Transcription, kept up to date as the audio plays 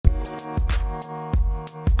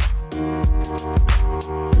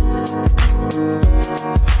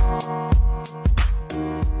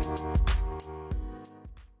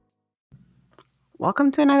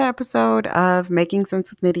welcome to another episode of Making Sense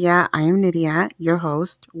with Nydia. I am Nydia, your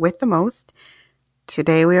host with the most.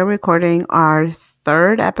 Today we are recording our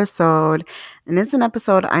third episode, and it's an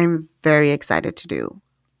episode I'm very excited to do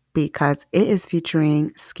because it is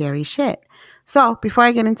featuring scary shit. So before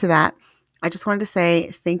I get into that, I just wanted to say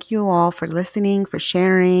thank you all for listening, for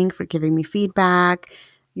sharing, for giving me feedback.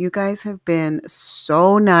 You guys have been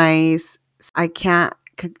so nice. I can't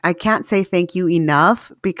say thank you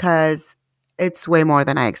enough because it's way more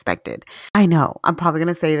than I expected. I know I'm probably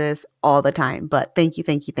going to say this all the time, but thank you,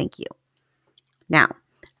 thank you, thank you. Now,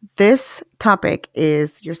 this topic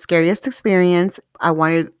is your scariest experience. I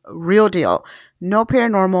wanted real deal, no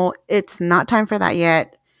paranormal. It's not time for that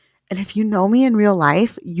yet. And if you know me in real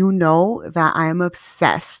life, you know that I am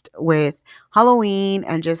obsessed with Halloween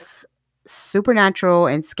and just supernatural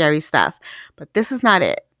and scary stuff. But this is not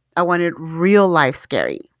it. I wanted real life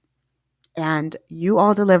scary. And you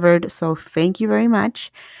all delivered. So thank you very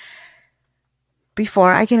much.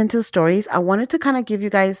 Before I get into the stories, I wanted to kind of give you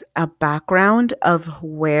guys a background of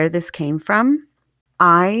where this came from.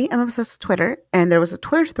 I am obsessed with Twitter, and there was a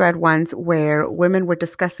Twitter thread once where women were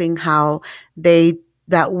discussing how they,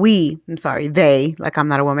 like I'm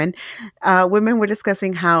not a woman, women were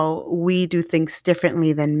discussing how we do things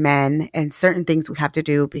differently than men and certain things we have to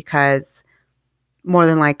do because more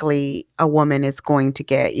than likely a woman is going to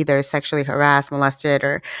get either sexually harassed, molested,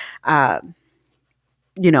 or,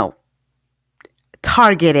 you know,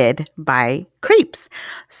 targeted by creeps.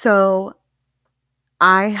 So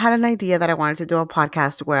I had an idea that I wanted to do a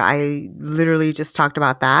podcast where I literally just talked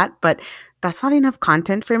about that, but that's not enough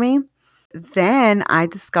content for me. Then I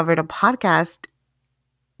discovered a podcast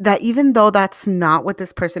that even though that's not what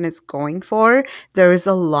this person is going for, there is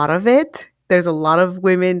a lot of it. There's a lot of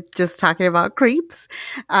women just talking about creeps.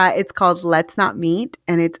 It's called Let's Not Meet,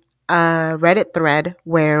 and it's a Reddit thread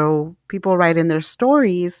where people write in their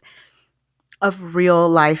stories of real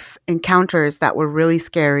life encounters that were really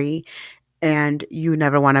scary and you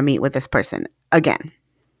never want to meet with this person again.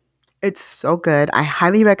 It's so good. I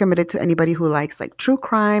highly recommend it to anybody who likes like true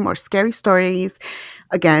crime or scary stories.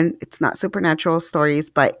 Again, it's not supernatural stories,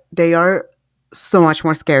 but they are so much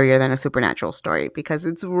more scarier than a supernatural story because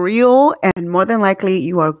it's real and more than likely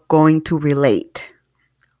you are going to relate,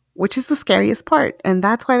 which is the scariest part. And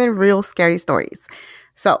that's why they're real scary stories.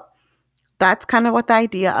 So that's kind of what the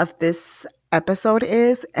idea of this episode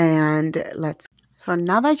is. So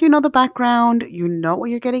now that you know the background, you know what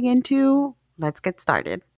you're getting into, let's get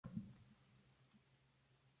started.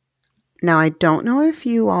 Now, I don't know if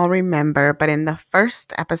you all remember, but in the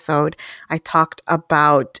first episode, I talked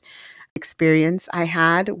about experience I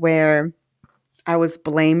had where I was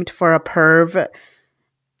blamed for a perv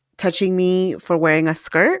touching me for wearing a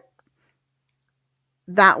skirt.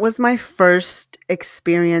 That was my first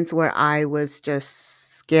experience where I was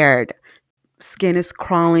just scared. Skin is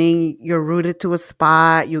crawling, you're rooted to a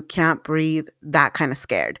spot, you can't breathe, that kind of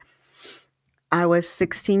scared. I was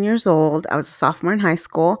 16 years old. I was a sophomore in high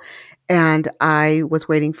school, and I was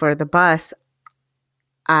waiting for the bus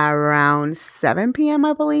around 7 p.m.,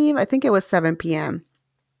 I believe. I think it was 7 p.m.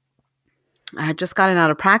 I had just gotten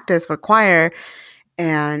out of practice for choir,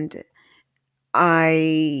 and I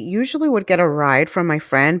usually would get a ride from my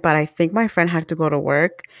friend, but I think my friend had to go to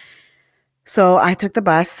work. So I took the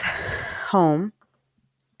bus home.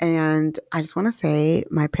 And I just want to say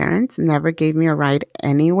my parents never gave me a ride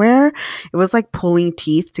anywhere. It was like pulling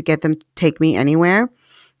teeth to get them to take me anywhere.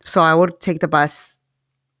 So I would take the bus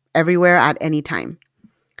everywhere at any time.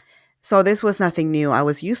 So this was nothing new. I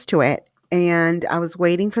was used to it. And I was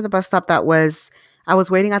waiting for the bus stop I was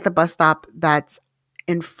waiting at the bus stop that's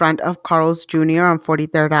in front of Carl's Jr. on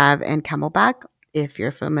 43rd Ave and Camelback, if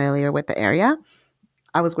you're familiar with the area.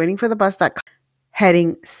 I was waiting for the bus that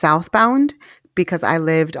heading southbound because I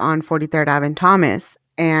lived on 43rd Ave in Thomas.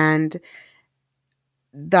 And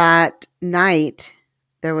that night,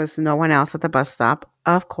 there was no one else at the bus stop.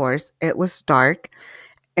 Of course, it was dark.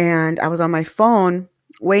 And I was on my phone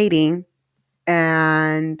waiting.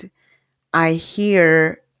 And I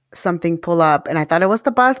hear something pull up. And I thought it was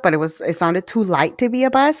the bus, but it sounded too light to be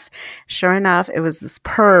a bus. Sure enough, it was this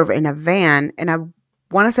perv in a van. And I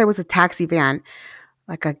want to say it was a taxi van,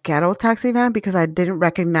 like a ghetto taxi van, because I didn't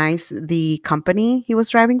recognize the company he was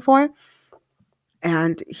driving for.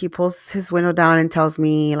 And he pulls his window down and tells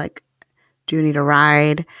me, like, do you need a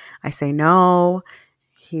ride? I say no.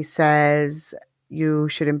 He says, you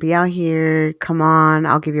shouldn't be out here. Come on,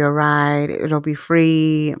 I'll give you a ride. It'll be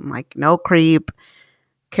free. I'm like, no creep.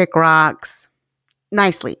 Kick rocks.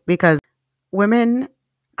 Nicely, because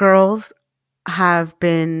girls have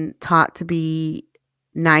been taught to be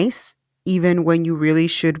nice even when you really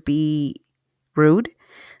should be rude.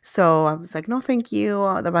 So I was like, no, thank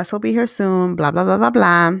you. The bus will be here soon. Blah, blah, blah, blah,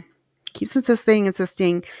 blah. Keeps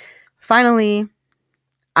insisting. Finally,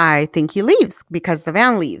 I think he leaves because the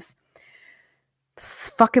van leaves.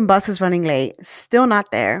 This fucking bus is running late. Still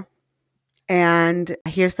not there. And I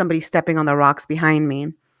hear somebody stepping on the rocks behind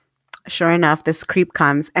me. Sure enough, this creep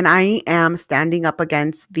comes, and I am standing up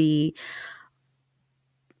against the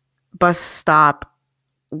bus stop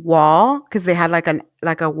wall because they had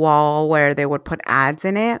like a wall where they would put ads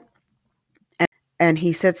in it. And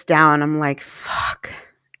he sits down. I'm like, fuck,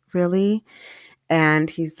 really? And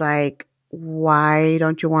he's like, why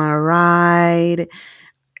don't you want to ride?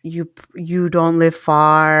 You don't live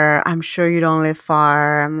far. I'm sure you don't live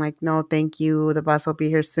far. I'm like, no, thank you. The bus will be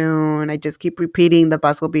here soon. I just keep repeating the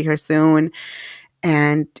bus will be here soon.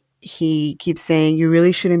 And he keeps saying, you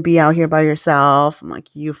really shouldn't be out here by yourself. I'm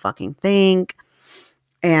like, you fucking think.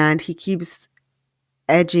 And he keeps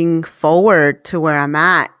edging forward to where I'm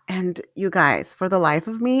at. And you guys, for the life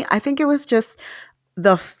of me, I think it was just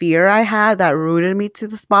the fear I had that rooted me to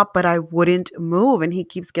the spot, but I wouldn't move. And he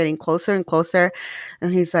keeps getting closer and closer.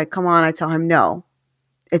 And he's like, come on. I tell him, no,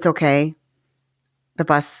 it's okay. The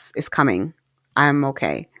bus is coming. I'm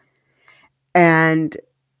okay. And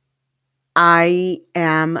I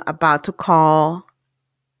am about to call,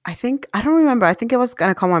 I don't remember. I think I was going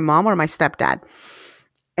to call my mom or my stepdad.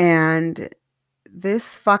 And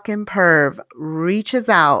this fucking perv reaches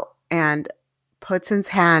out and puts his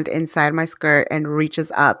hand inside my skirt and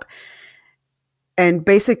reaches up and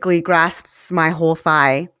basically grasps my whole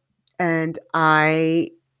thigh. And I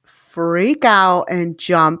freak out and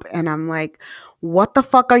jump. And I'm like, what the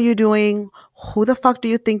fuck are you doing? Who the fuck do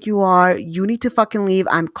you think you are? You need to fucking leave.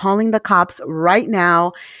 I'm calling the cops right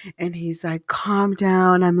now. And he's like, calm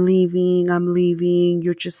down. I'm leaving.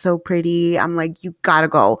 You're just so pretty. I'm like, you gotta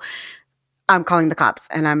go. I'm calling the cops.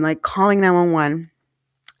 And I'm like calling 911.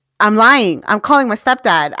 I'm lying. I'm calling my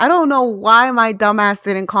stepdad. I don't know why my dumbass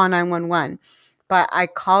didn't call 911. But I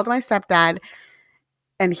called my stepdad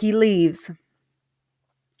and he leaves.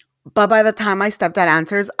 But by the time my stepdad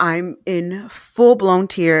answers, I'm in full-blown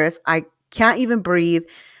tears. I can't even breathe.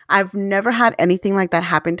 I've never had anything like that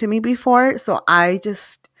happen to me before. So I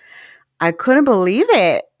couldn't believe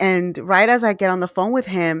it. And right as I get on the phone with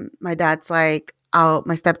him, my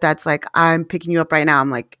stepdad's like, I'm picking you up right now.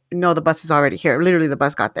 I'm like, no, the bus is already here. Literally, the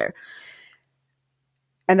bus got there.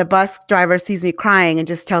 And the bus driver sees me crying and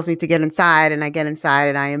just tells me to get inside. And I get inside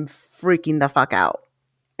and I am freaking the fuck out.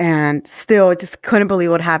 And still just couldn't believe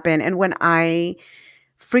what happened. And when I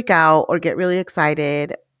freak out or get really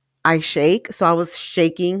excited, I shake. So I was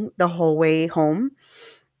shaking the whole way home.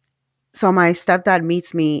 So my stepdad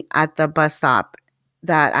meets me at the bus stop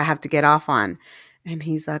that I have to get off on. And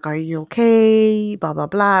he's like, are you okay? Blah, blah,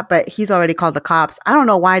 blah. But he's already called the cops. I don't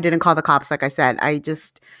know why I didn't call the cops. Like I said, I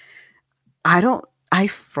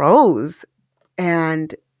froze.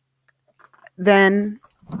 And then,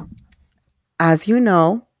 as you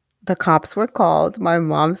know, the cops were called. My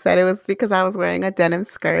mom said it was because I was wearing a denim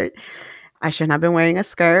skirt. I shouldn't have been wearing a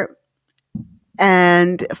skirt.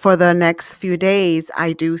 And for the next few days,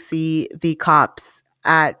 I do see the cops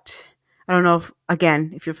I don't know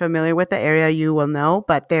if you're familiar with the area, you will know,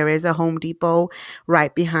 but there is a Home Depot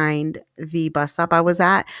right behind the bus stop I was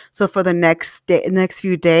at. So for the next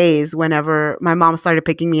few days, whenever my mom started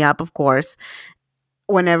picking me up, of course,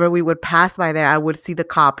 whenever we would pass by there, I would see the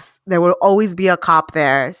cops. There would always be a cop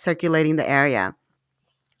there circulating the area.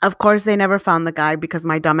 Of course, they never found the guy because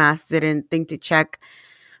my dumbass didn't think to check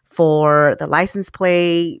for the license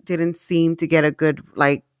plate, didn't seem to get a good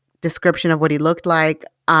description of what he looked like.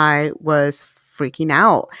 I was freaking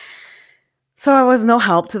out. So I was no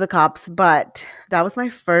help to the cops, but that was my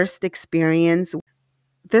first experience.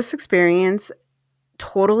 This experience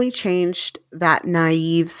totally changed that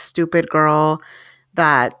naive, stupid girl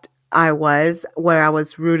that I was, where I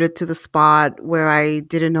was rooted to the spot, where I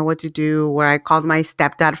didn't know what to do, where I called my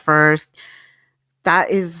stepdad first. That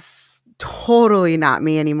is totally not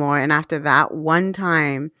me anymore. And after that one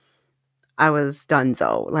time, I was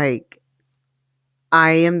donezo.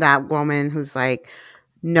 I am that woman who's like,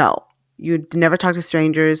 no, you never talk to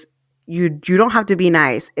strangers. You don't have to be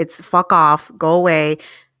nice. It's fuck off, go away,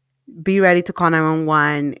 be ready to call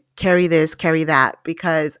 911, carry this, carry that,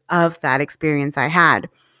 because of that experience I had.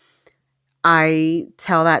 I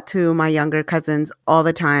tell that to my younger cousins all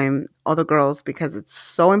the time, all the girls, because it's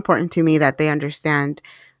so important to me that they understand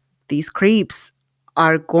these creeps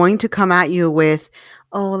are going to come at you with,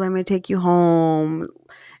 oh, let me take you home.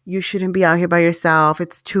 You shouldn't be out here by yourself.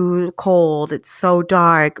 It's too cold. It's so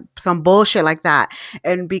dark. Some bullshit like that.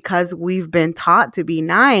 And because we've been taught to be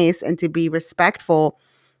nice and to be respectful,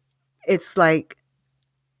 It's like,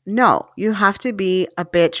 no, you have to be a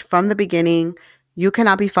bitch from the beginning. You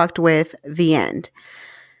cannot be fucked with. The end.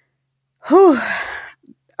 Whew.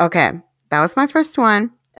 Okay, that was my first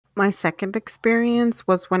one. My second experience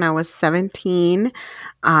was when I was 17.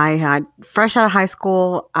 I had fresh out of high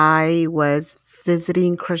school. I was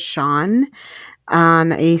visiting Krishan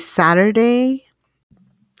on a Saturday.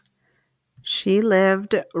 She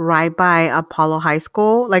lived right by Apollo High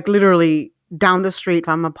School, like literally down the street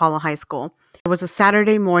from Apollo High School. It was a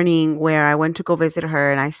Saturday morning where I went to go visit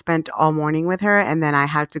her and I spent all morning with her. And then I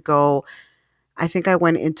had to go, I think I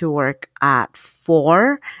went into work at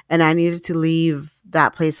 4 and I needed to leave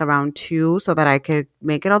that place around 2 so that I could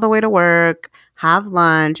make it all the way to work, have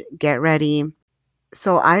lunch, get ready.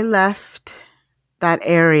 So I left that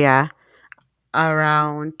area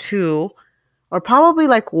around 2 or probably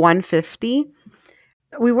like 1:50.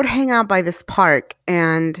 We would hang out by this park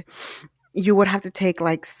and you would have to take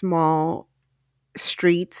like small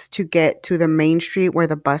streets to get to the main street where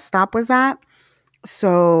the bus stop was at.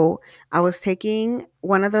 So I was taking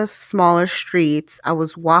one of the smaller streets. I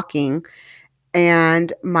was walking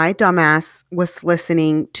and my dumbass was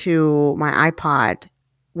listening to my iPod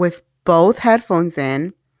with both headphones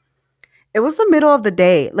in. It was the middle of the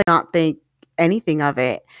day, like not think anything of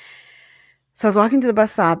it. So I was walking to the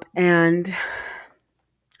bus stop and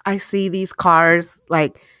I see these cars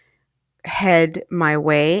like head my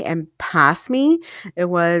way and pass me. It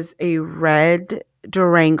was a red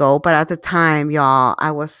Durango, but at the time, y'all,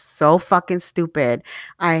 I was so fucking stupid.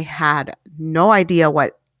 I had no idea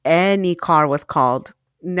what any car was called.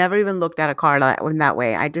 Never even looked at a car in that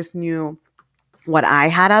way. I just knew what I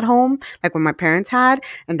had at home, like what my parents had,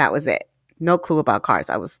 and that was it. No clue about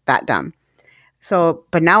cars. I was that dumb. So,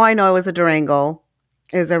 but now I know it was a Durango.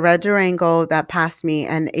 It was a red Durango that passed me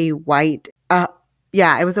and a white,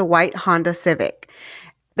 yeah, it was a white Honda Civic.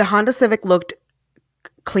 The Honda Civic looked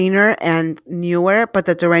cleaner and newer, but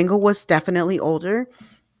the Durango was definitely older.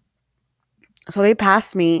 So they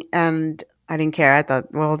passed me and I didn't care. I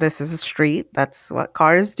thought, well, this is a street. That's what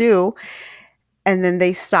cars do. And then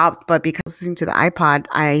they stopped, but because listening to the iPod,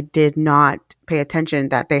 I did not pay attention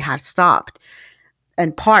that they had stopped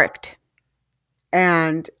and parked.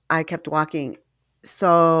 And I kept walking.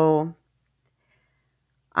 So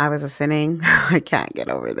I was listening. I can't get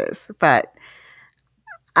over this. But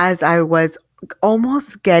as I was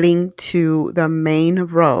almost getting to the main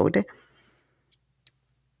road,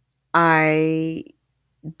 I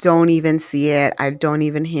don't even see it. I don't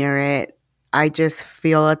even hear it. I just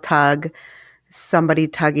feel a tug, somebody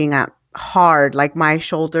tugging at hard, like my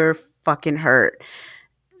shoulder fucking hurt.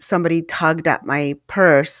 Somebody tugged at my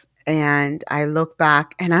purse and I look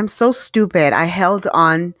back and I'm so stupid. I held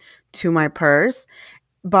on to my purse,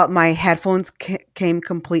 but my headphones came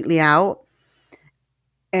completely out.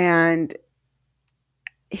 And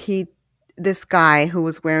this guy who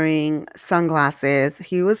was wearing sunglasses,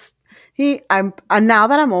 I'm now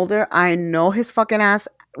that I'm older, I know his fucking ass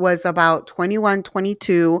was about 21,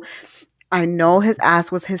 22. I know his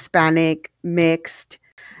ass was Hispanic mixed.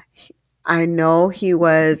 I know he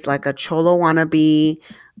was like a cholo wannabe.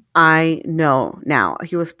 I know now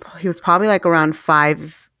he was probably like around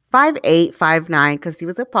 5'8", 5'9", because he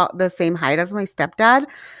was the same height as my stepdad. He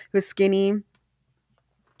was skinny.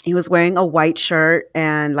 He was wearing a white shirt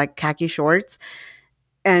and like khaki shorts,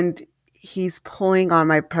 and he's pulling on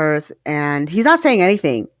my purse and he's not saying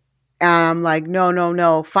anything. And I'm like, no, no,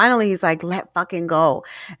 no. Finally, he's like, let fucking go.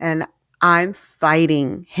 And I'm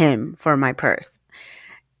fighting him for my purse.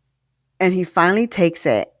 And he finally takes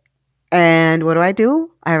it. And what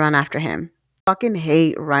do? I run after him. Fucking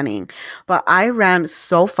hate running. But I ran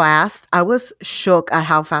so fast. I was shook at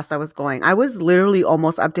how fast I was going. I was literally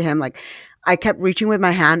almost up to him. Like I kept reaching with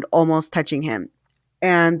my hand, almost touching him.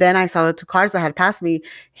 And then I saw the two cars that had passed me.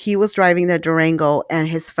 He was driving the Durango and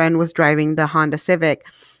his friend was driving the Honda Civic.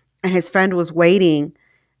 And his friend was waiting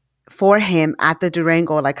for him at the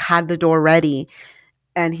Durango, like had the door ready.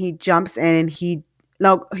 And he jumps in and he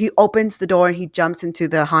opens the door and he jumps into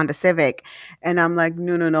the Honda Civic. And I'm like,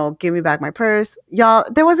 no, no, no, give me back my purse. Y'all,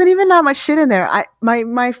 there wasn't even that much shit in there.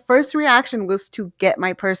 My first reaction was to get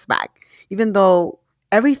my purse back, even though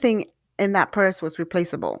everything in that purse was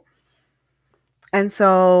replaceable. And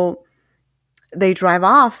so they drive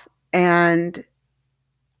off and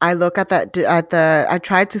I look at I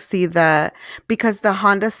tried to see because the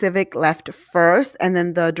Honda Civic left first and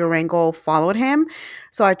then the Durango followed him.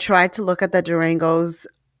 So I tried to look at the Durango's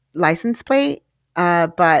license plate,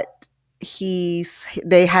 but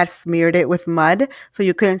they had smeared it with mud, so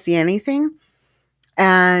you couldn't see anything.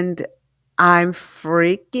 And I'm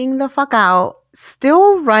freaking the fuck out,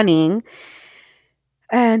 still running.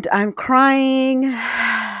 And I'm crying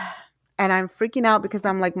and I'm freaking out because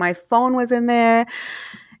I'm like, my phone was in there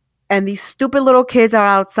and these stupid little kids are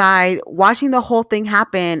outside watching the whole thing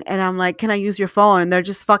happen. And I'm like, can I use your phone? And they're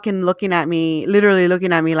just fucking looking at me, literally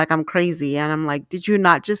looking at me like I'm crazy. And I'm like, did you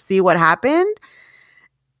not just see what happened?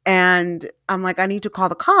 And I'm like, I need to call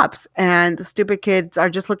the cops. And the stupid kids are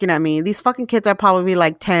just looking at me. These fucking kids are probably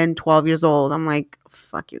like 10, 12 years old. I'm like,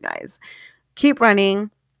 fuck you guys. Keep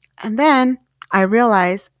running. And then I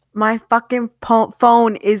realize my fucking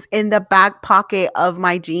phone is in the back pocket of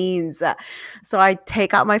my jeans. So I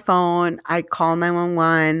take out my phone. I call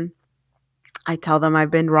 911. I tell them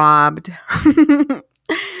I've been robbed.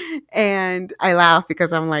 And I laugh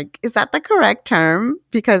because I'm like, is that the correct term?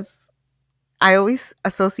 Because I always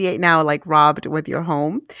associate now like robbed with your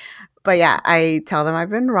home. But yeah, I tell them I've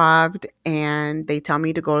been robbed and they tell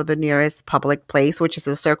me to go to the nearest public place, which is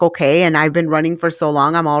a Circle K. And I've been running for so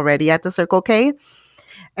long, I'm already at the Circle K.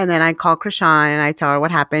 And then I call Krishan and I tell her what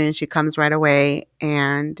happened and she comes right away.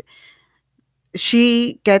 And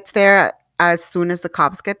she gets there as soon as the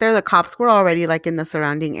cops get there. The cops were already like in the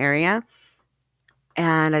surrounding area.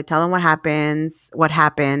 And I tell them what happened.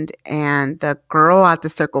 And the girl at the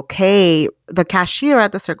Circle K, the cashier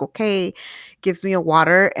at the Circle K, gives me a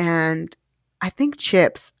water and I think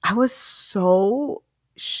chips. I was so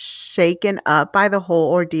shaken up by the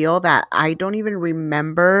whole ordeal that I don't even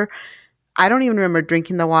remember. I don't even remember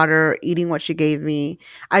drinking the water, eating what she gave me.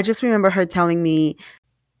 I just remember her telling me,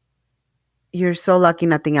 "You're so lucky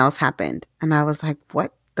nothing else happened." And I was like,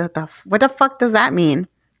 what the fuck does that mean?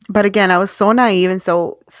 But again, I was so naive and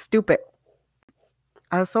so stupid.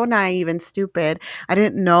 I was so naive and stupid. I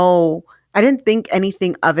didn't know. I didn't think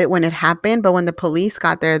anything of it when it happened. But when the police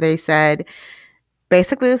got there, they said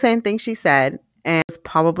basically the same thing she said. And it was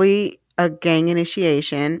probably a gang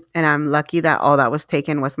initiation. And I'm lucky that all that was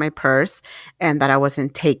taken was my purse and that I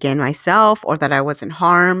wasn't taken myself or that I wasn't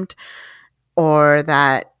harmed or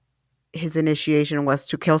that his initiation was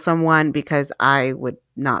to kill someone because I would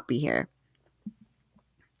not be here.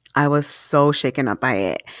 I was so shaken up by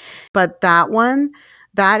it. But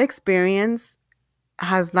that experience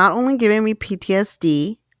has not only given me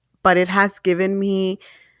PTSD, but it has given me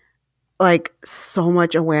like so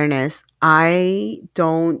much awareness. I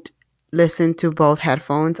don't listen to both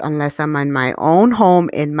headphones unless I'm in my own home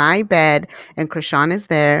in my bed and Krishan is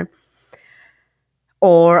there,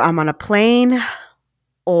 or I'm on a plane,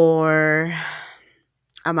 or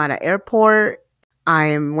I'm at an airport.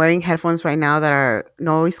 I'm wearing headphones right now that are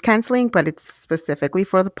noise canceling, but it's specifically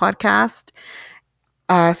for the podcast.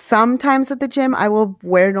 Sometimes at the gym, I will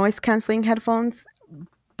wear noise canceling headphones,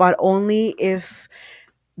 but only if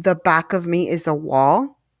the back of me is a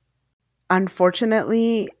wall.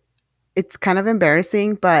 Unfortunately, it's kind of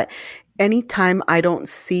embarrassing, but anytime I don't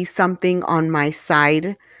see something on my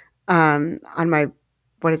side, on my,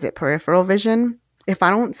 what is it, peripheral vision, if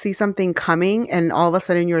I don't see something coming and all of a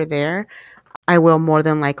sudden you're there, I will more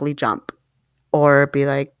than likely jump or be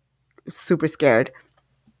like super scared.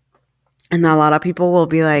 And a lot of people will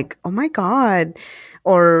be like, oh my God,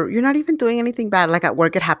 or you're not even doing anything bad. Like at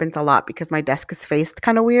work, it happens a lot because my desk is faced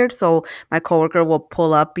kind of weird. So my coworker will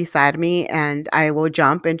pull up beside me and I will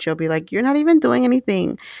jump and she'll be like, you're not even doing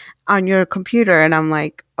anything on your computer. And I'm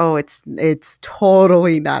like, oh, it's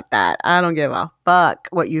totally not that. I don't give a fuck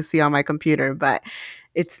what you see on my computer, but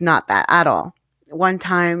it's not that at all. One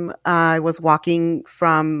time I was walking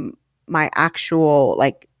from my actual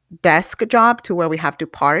like desk job to where we have to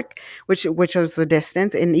park, which was the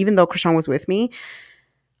distance. And even though Krishan was with me,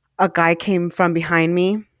 a guy came from behind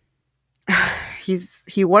me.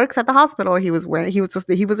 He works at the hospital. He was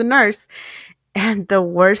a nurse, and the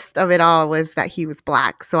worst of it all was that he was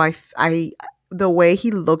black. So I the way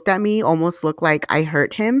he looked at me almost looked like I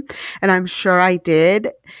hurt him, and I'm sure I did.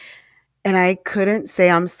 And I couldn't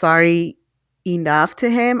say I'm sorry enough to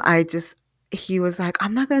him. He was like,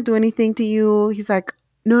 I'm not gonna do anything to you. He's like,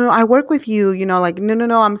 no, I work with you, like,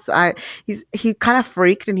 no, he kind of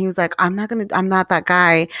freaked and he was like, I'm not that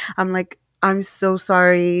guy. I'm like, I'm so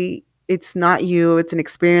sorry. It's not you. It's an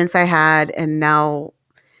experience I had. And now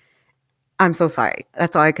I'm so sorry.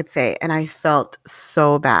 That's all I could say. And I felt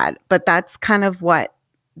so bad. But that's kind of what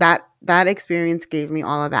that experience gave me,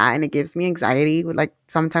 all of that. And it gives me anxiety, like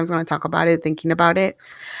sometimes when I talk about it, thinking about it.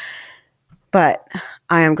 But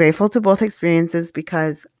I am grateful to both experiences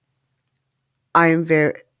because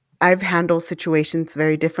I've handled situations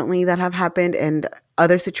very differently that have happened, and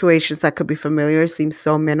other situations that could be familiar seem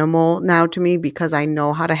so minimal now to me because I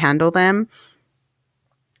know how to handle them.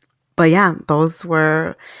 But yeah, those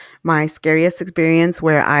were my scariest experience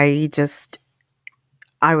where I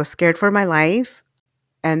was scared for my life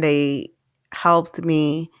and they helped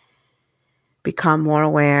me become more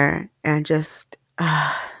aware and just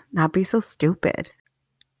not be so stupid.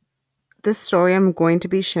 This story I'm going to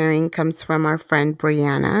be sharing comes from our friend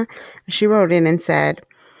Brianna. She wrote in and said,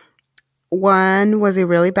 one was a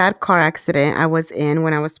really bad car accident I was in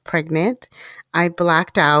when I was pregnant. I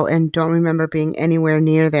blacked out and don't remember being anywhere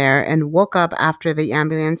near there and woke up after the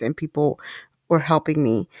ambulance and people were helping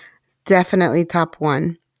me. Definitely top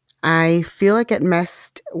one. I feel like it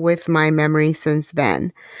messed with my memory since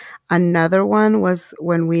then. Another one was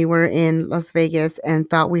when we were in Las Vegas and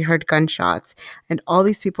thought we heard gunshots, and all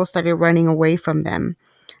these people started running away from them.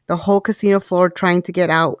 The whole casino floor trying to get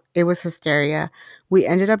out. It was hysteria. We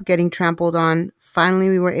ended up getting trampled on. Finally,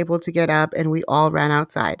 we were able to get up and we all ran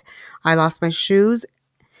outside. I lost my shoes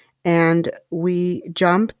and we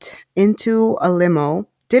jumped into a limo.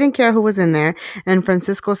 Didn't care who was in there. And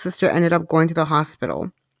Francisco's sister ended up going to the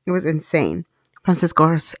hospital. It was insane.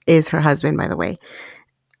 Francisco is her husband, by the way.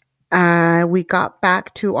 We got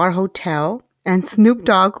back to our hotel and Snoop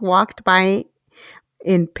Dogg walked by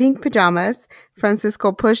in pink pajamas.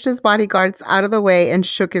 Francisco pushed his bodyguards out of the way and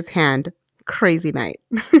shook his hand. Crazy night.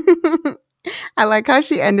 I like how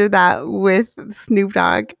she ended that with Snoop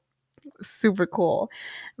Dogg. Super cool.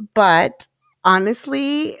 But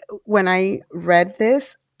honestly, when I read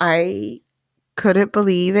this, I couldn't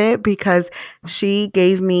believe it because she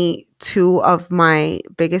gave me two of my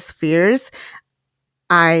biggest fears.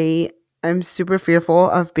 I am super fearful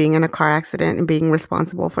of being in a car accident and being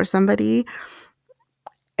responsible for somebody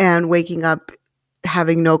and waking up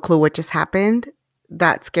having no clue what just happened.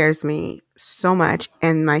 That scares me so much.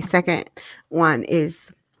 And my second one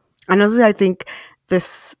is, honestly, I think the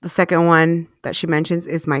second one that she mentions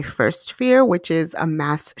is my first fear, which is a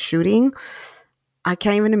mass shooting. I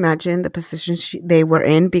can't even imagine the position they were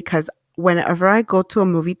in because whenever I go to a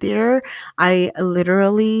movie theater, I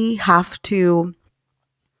literally have to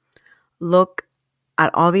look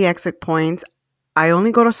at all the exit points. I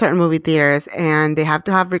only go to certain movie theaters and they have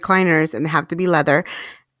to have recliners and they have to be leather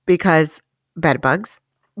because bed bugs.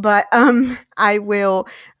 But I will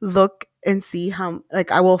look and see how,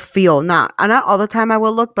 like, I will feel, not all the time I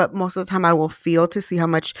will look, but most of the time I will feel to see how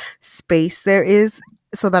much space there is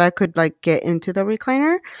so that I could like get into the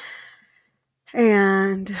recliner.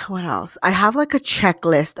 And what else? I have like a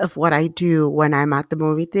checklist of what I do when I'm at the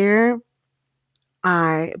movie theater.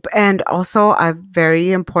 And also a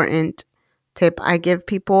very important tip I give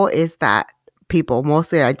people is that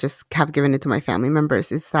mostly I just have given it to my family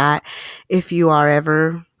members, is that if you are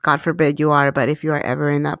ever, God forbid you are, but if you are ever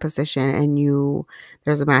in that position and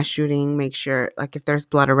there's a mass shooting, make sure, like, if there's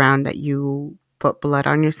blood around, that you put blood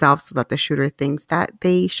on yourself so that the shooter thinks that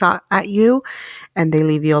they shot at you and they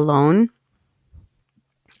leave you alone.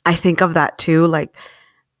 I think of that too, like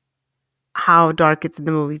how dark it's in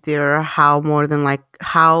the movie theater,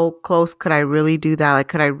 how close could I really do that? Like,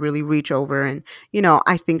 could I really reach over? And,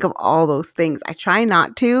 I think of all those things. I try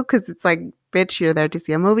not to because it's like, bitch, you're there to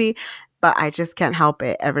see a movie, but I just can't help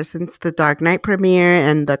it ever since the Dark Knight premiere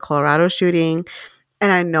and the Colorado shooting.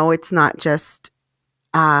 And I know it's not just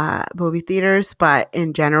movie theaters, but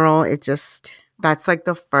in general, that's like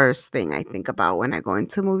the first thing I think about when I go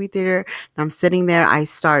into a movie theater. And I'm sitting there, I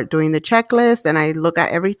start doing the checklist and I look at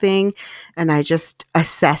everything and I just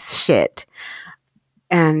assess shit.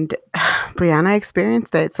 And Brianna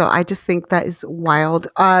experienced it. So I just think that is wild.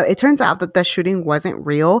 It turns out that the shooting wasn't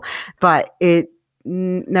real, but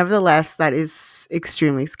nevertheless, that is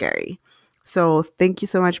extremely scary. So thank you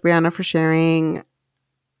so much, Brianna, for sharing.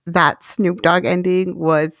 That Snoop Dogg ending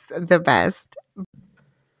was the best.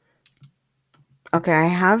 Okay, I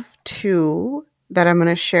have two that I'm going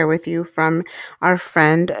to share with you from our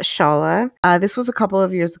friend Shala. This was a couple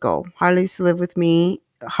of years ago. Harley used to live with me.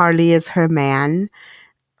 Harley is her man.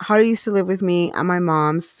 Harley used to live with me at my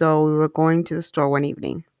mom's, so we were going to the store one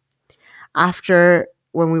evening.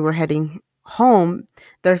 When we were heading home,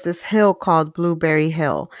 there's this hill called Blueberry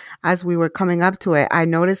Hill. As we were coming up to it, I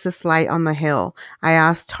noticed this light on the hill. I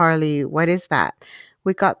asked Harley, "What is that?"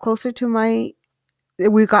 We got closer.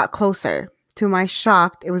 To my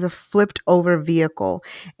shock, it was a flipped over vehicle.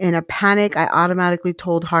 In a panic, I automatically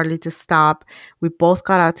told Harley to stop. We both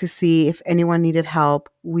got out to see if anyone needed help.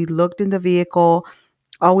 We looked in the vehicle.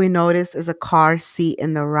 All we noticed is a car seat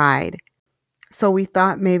in the ride. So we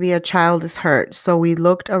thought maybe a child is hurt. So we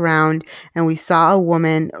looked around and we saw a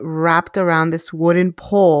woman wrapped around this wooden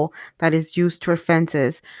pole that is used for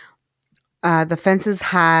fences. The fences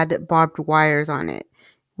had barbed wires on it.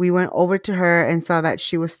 We went over to her and saw that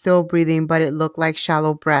she was still breathing, but it looked like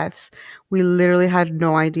shallow breaths. We literally had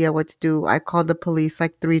no idea what to do. I called the police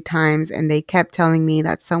like 3 times and they kept telling me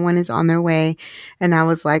that someone is on their way. And I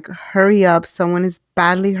was like, hurry up, someone is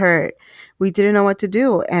badly hurt. We didn't know what to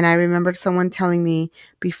do. And I remembered someone telling me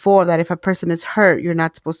before that if a person is hurt, you're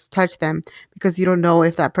not supposed to touch them because you don't know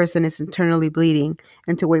if that person is internally bleeding,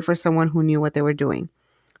 and to wait for someone who knew what they were doing.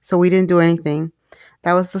 So we didn't do anything.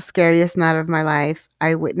 That was the scariest night of my life.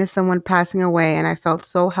 I witnessed someone passing away and I felt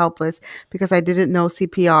so helpless because I didn't know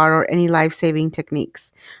CPR or any life-saving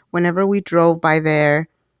techniques. Whenever we drove by there,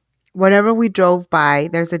 Whenever we drove by,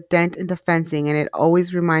 there's a dent in the fencing and it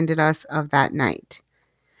always reminded us of that night.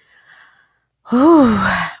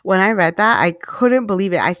 When I read that, I couldn't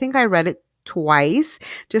believe it. I think I read it twice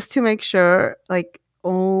just to make sure, like,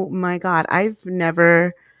 oh my God, I've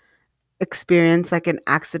never experienced like an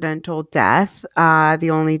accidental death. The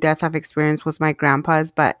only death I've experienced was my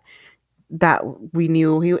grandpa's, but that we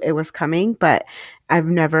knew it was coming, but I've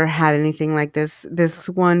never had anything like this. This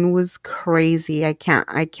one was crazy. I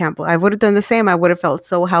would have done the same. I would have felt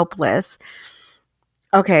so helpless.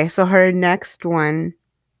 Okay, so her next one,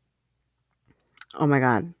 oh my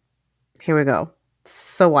God, here we go.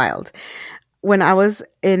 So wild. When I was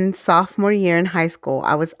in sophomore year in high school,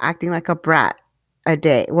 I was acting like a brat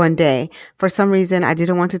one day. For some reason, I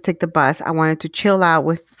didn't want to take the bus. I wanted to chill out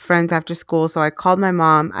with friends after school. So I called my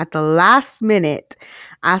mom at the last minute,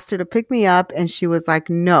 asked her to pick me up, and she was like,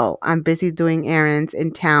 no, I'm busy doing errands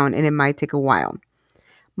in town and it might take a while.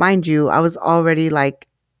 Mind you, it was already like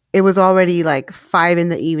 5 in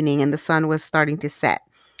the evening and the sun was starting to set.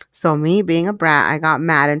 So me being a brat, I got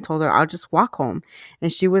mad and told her I'll just walk home.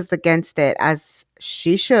 And she was against it, as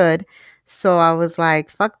she should. So I was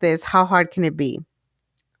like, fuck this. How hard can it be?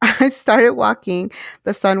 I started walking.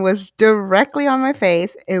 The sun was directly on my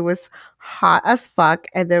face. It was hot as fuck.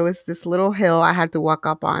 And there was this little hill I had to walk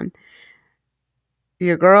up on.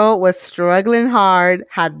 Your girl was struggling hard,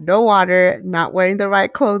 had no water, not wearing the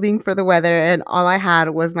right clothing for the weather, and all I had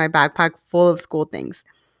was my backpack full of school things.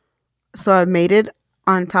 So I made it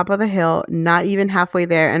on top of the hill, not even halfway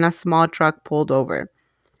there, and a small truck pulled over. It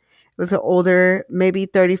was an older, maybe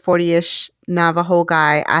 30, 40-ish Navajo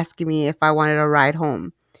guy asking me if I wanted a ride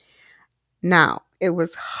home. Now, it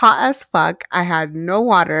was hot as fuck. I had no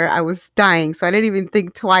water. I was dying, so I didn't even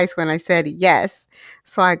think twice when I said yes.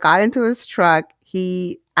 So I got into his truck.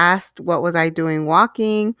 He asked what was I doing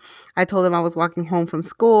walking. I told him I was walking home from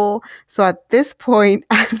school. So at this point,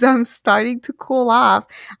 as I'm starting to cool off,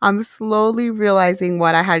 I'm slowly realizing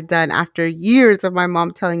what I had done after years of my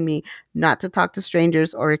mom telling me not to talk to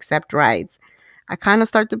strangers or accept rides. I kind of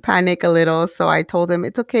start to panic a little, so I told him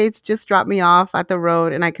it's okay, it's just drop me off at the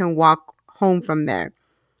road and I can walk home from there.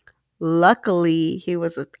 Luckily, he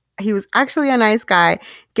was actually a nice guy,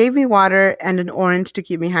 gave me water and an orange to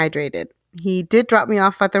keep me hydrated. He did drop me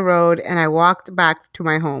off at the road and I walked back to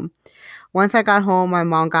my home. Once I got home, my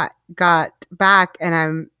mom got back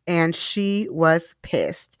and she was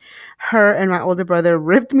pissed. Her and my older brother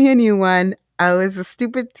ripped me a new one. I was a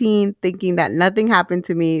stupid teen thinking that nothing happened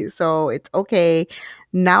to me, so it's okay.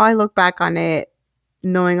 Now I look back on it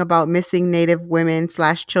knowing about missing Native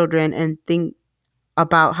women/children and think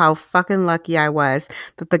about how fucking lucky I was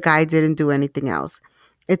that the guy didn't do anything else.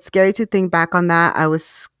 It's scary to think back on that. I was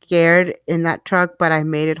scared in that truck, but I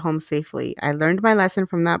made it home safely. I learned my lesson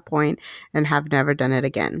from that point and have never done it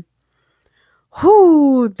again.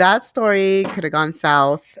 Whew, that story could have gone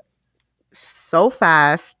south so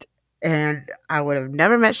fast and I would have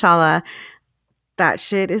never met Shala. That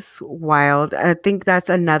shit is wild. I think that's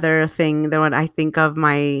another thing that when I think of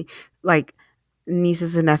my like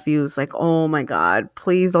nieces and nephews, like, oh my God,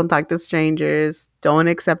 please don't talk to strangers. Don't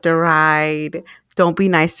accept a ride. Don't be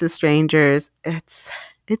nice to strangers. It's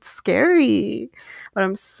scary. But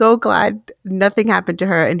I'm so glad nothing happened to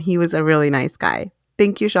her and he was a really nice guy.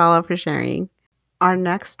 Thank you, Shala, for sharing. Our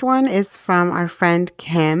next one is from our friend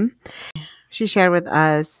Kim. She shared with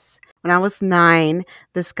us, when I was 9,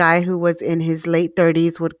 this guy who was in his late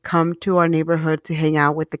 30s would come to our neighborhood to hang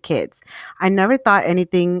out with the kids. I never thought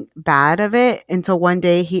anything bad of it until one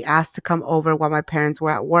day he asked to come over while my parents were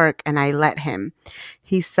at work and I let him.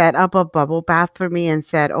 He set up a bubble bath for me and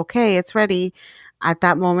said, okay, it's ready. At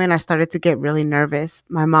that moment, I started to get really nervous.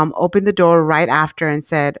 My mom opened the door right after and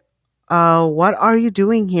said, what are you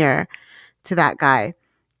doing here? To that guy.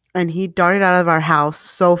 And he darted out of our house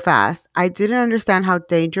so fast. I didn't understand how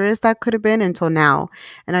dangerous that could have been until now.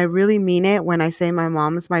 And I really mean it when I say my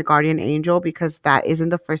mom is my guardian angel because that isn't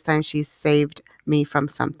the first time she's saved me from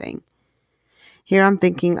something. Here I'm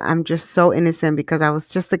thinking I'm just so innocent because I was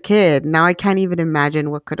just a kid. Now I can't even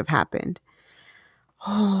imagine what could have happened.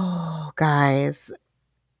 Oh, guys,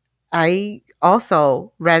 I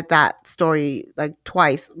also read that story like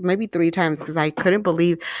twice, maybe three times, because I couldn't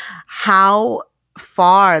believe how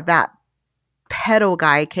far that pedo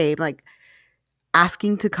guy came, like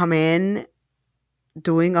asking to come in,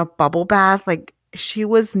 doing a bubble bath. Like she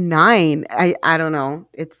was 9. I don't know.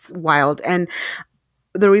 It's wild. And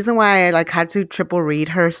the reason why I like had to triple read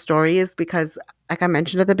her story is because, like I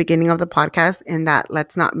mentioned at the beginning of the podcast, in that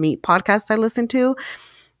Let's Not Meet podcast I listened to,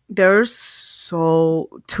 there's so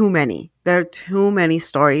too many. There are too many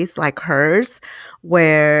stories like hers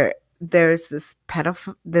where there's this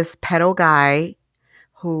pedo guy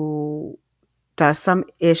who does some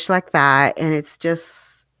ish like that, and it's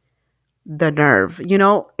just the nerve.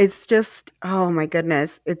 It's just, oh my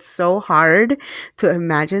goodness, it's so hard to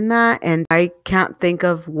imagine that, and I can't think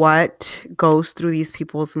of what goes through these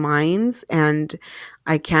people's minds, and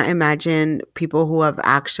I can't imagine people who have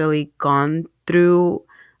actually gone through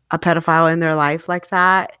a pedophile in their life like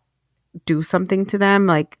that do something to them,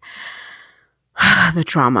 like the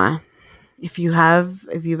trauma. If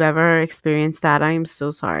you've ever experienced that, I am so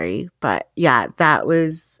sorry. But yeah,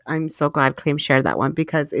 I'm so glad Claim shared that one,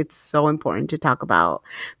 because it's so important to talk about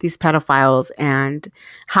these pedophiles and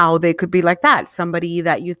how they could be like that. Somebody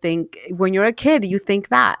that you think, when you're a kid, you think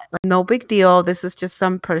that, like, no big deal. This is just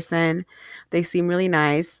some person. They seem really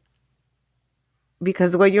nice.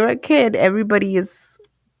 Because when you're a kid, everybody is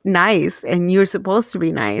nice and you're supposed to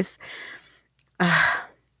be nice.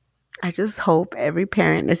 I just hope every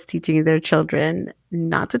parent is teaching their children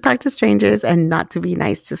not to talk to strangers and not to be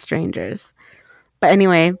nice to strangers. But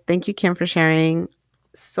anyway, thank you, Kim, for sharing.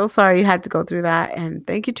 So sorry you had to go through that. And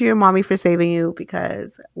thank you to your mommy for saving you,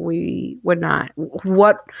 because we don't know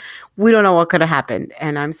what could have happened.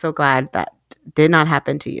 And I'm so glad that did not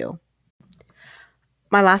happen to you.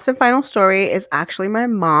 My last and final story is actually my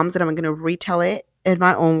mom's, and I'm going to retell it in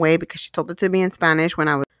my own way because she told it to me in Spanish when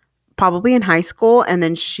I was probably in high school, and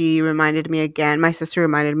then my sister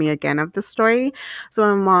reminded me again of the story.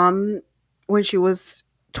 So my mom, when she was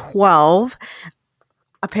 12,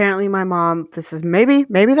 apparently my mom, this is maybe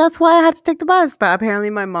that's why I had to take the bus, but apparently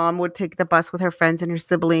my mom would take the bus with her friends and her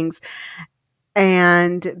siblings.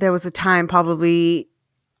 And there was a time probably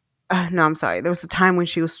no, I'm sorry. There was a time when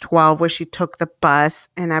she was 12 where she took the bus,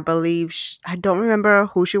 and I believe I don't remember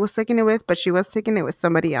who she was taking it with, but she was taking it with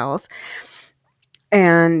somebody else.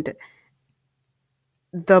 And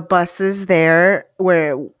the buses there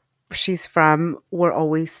where she's from were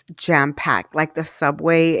always jam packed, like the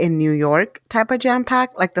subway in New York type of jam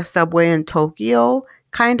packed, like the subway in Tokyo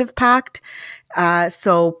kind of packed.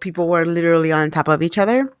 So people were literally on top of each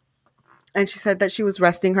other. And she said that she was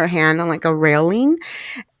resting her hand on like a railing,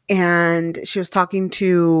 and she was talking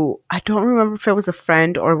to, I don't remember if it was a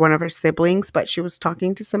friend or one of her siblings, but she was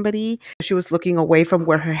talking to somebody. She was looking away from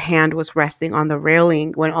where her hand was resting on the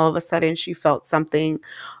railing, when all of a sudden she felt something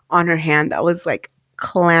on her hand that was like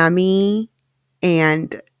clammy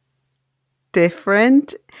and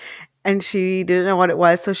different, and she didn't know what it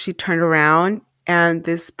was. So she turned around, and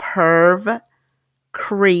this perv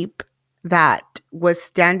creep that was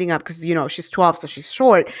standing up, because she's 12, so she's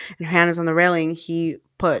short, and her hand is on the railing, he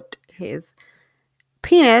put his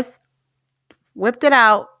penis, whipped it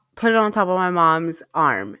out, put it on top of my mom's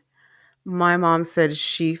arm. My mom said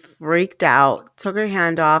she freaked out, took her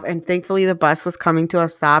hand off, and thankfully the bus was coming to a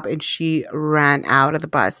stop, and she ran out of the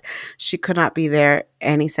bus. She could not be there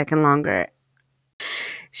any second longer.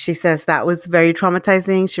 She says that was very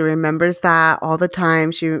traumatizing. She remembers that all the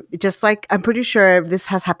time. She just, like, I'm pretty sure this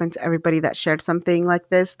has happened to everybody that shared something like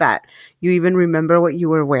this, that you even remember what you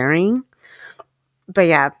were wearing. But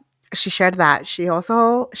yeah, she shared that. She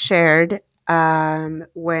also shared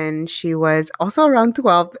when she was also around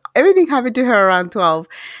 12. Everything happened to her around 12.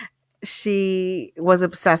 She was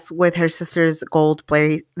obsessed with her sister's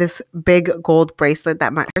this big gold bracelet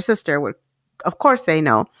that her sister would, of course, say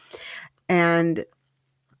no. And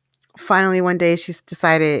finally, one day, she's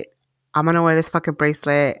decided, I'm going to wear this fucking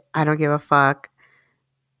bracelet. I don't give a fuck.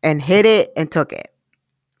 And hid it and took it.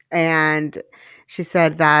 And she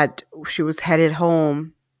said that she was headed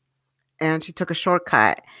home, and she took a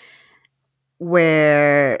shortcut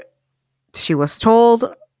where she was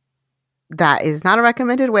told that is not a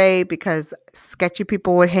recommended way, because sketchy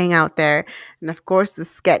people would hang out there. And of course, the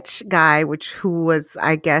sketch guy, who was,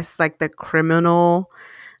 I guess, like the criminal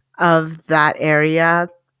of that area,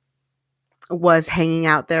 was hanging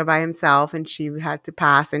out there by himself, and she had to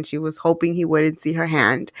pass, and she was hoping he wouldn't see her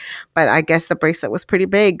hand. But I guess the bracelet was pretty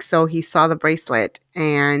big, so he saw the bracelet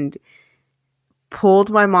and pulled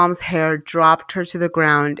my mom's hair, dropped her to the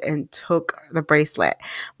ground, and took the bracelet.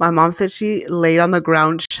 My mom said she laid on the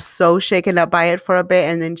ground so shaken up by it for a bit,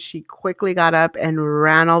 and then she quickly got up and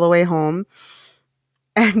ran all the way home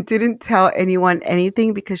and didn't tell anyone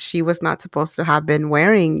anything because she was not supposed to have been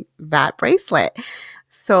wearing that bracelet.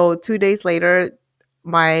 So 2 days later,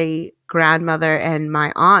 my grandmother and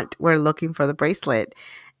my aunt were looking for the bracelet,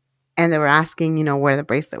 and they were asking, where the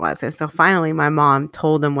bracelet was. And so finally my mom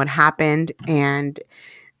told them what happened, and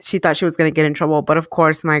she thought she was going to get in trouble. But of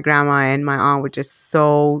course, my grandma and my aunt were just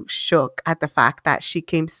so shook at the fact that she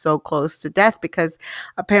came so close to death, because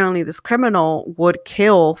apparently this criminal would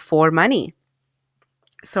kill for money.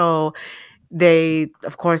 So they,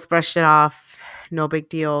 of course, brushed it off. No big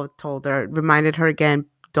deal. Reminded her again,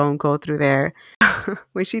 don't go through there.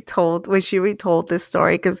 when she retold this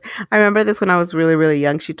story, because I remember this when I was really, really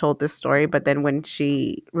young, she told this story. But then when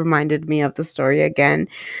she reminded me of the story again,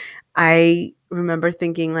 I remember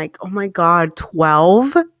thinking like, oh my God,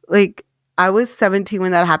 12? Like, I was 17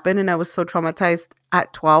 when that happened, and I was so traumatized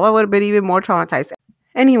at 12. I would have been even more traumatized.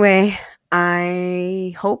 Anyway,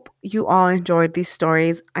 I hope you all enjoyed these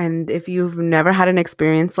stories. And if you've never had an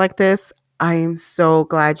experience like this, I am so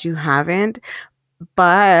glad you haven't.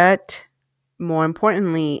 But more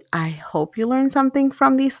importantly, I hope you learned something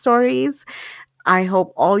from these stories. I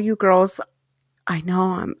hope all you girls, I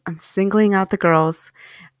know I'm singling out the girls,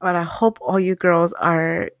 but I hope all you girls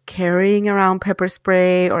are carrying around pepper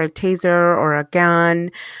spray or a taser or a gun.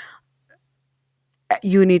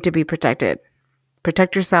 You need to be protected.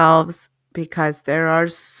 Protect yourselves, because there are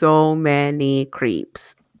so many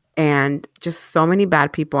creeps and just so many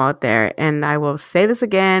bad people out there. And I will say this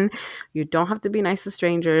again, you don't have to be nice to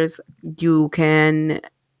strangers. You can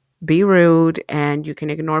be rude and you can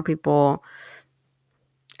ignore people.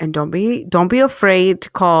 And don't be afraid to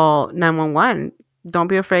call 911. Don't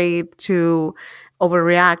be afraid to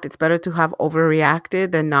overreact. It's better to have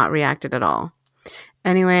overreacted than not reacted at all.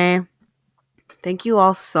 Anyway, thank you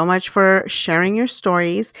all so much for sharing your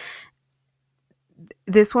stories.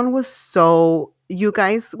 This one was you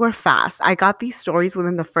guys were fast. I got these stories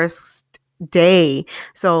within the first day.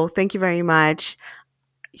 So thank you very much.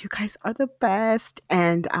 You guys are the best.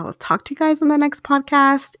 And I will talk to you guys on the next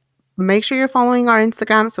podcast. Make sure you're following our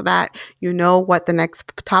Instagram so that you know what the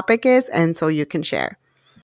next topic is, and so you can share.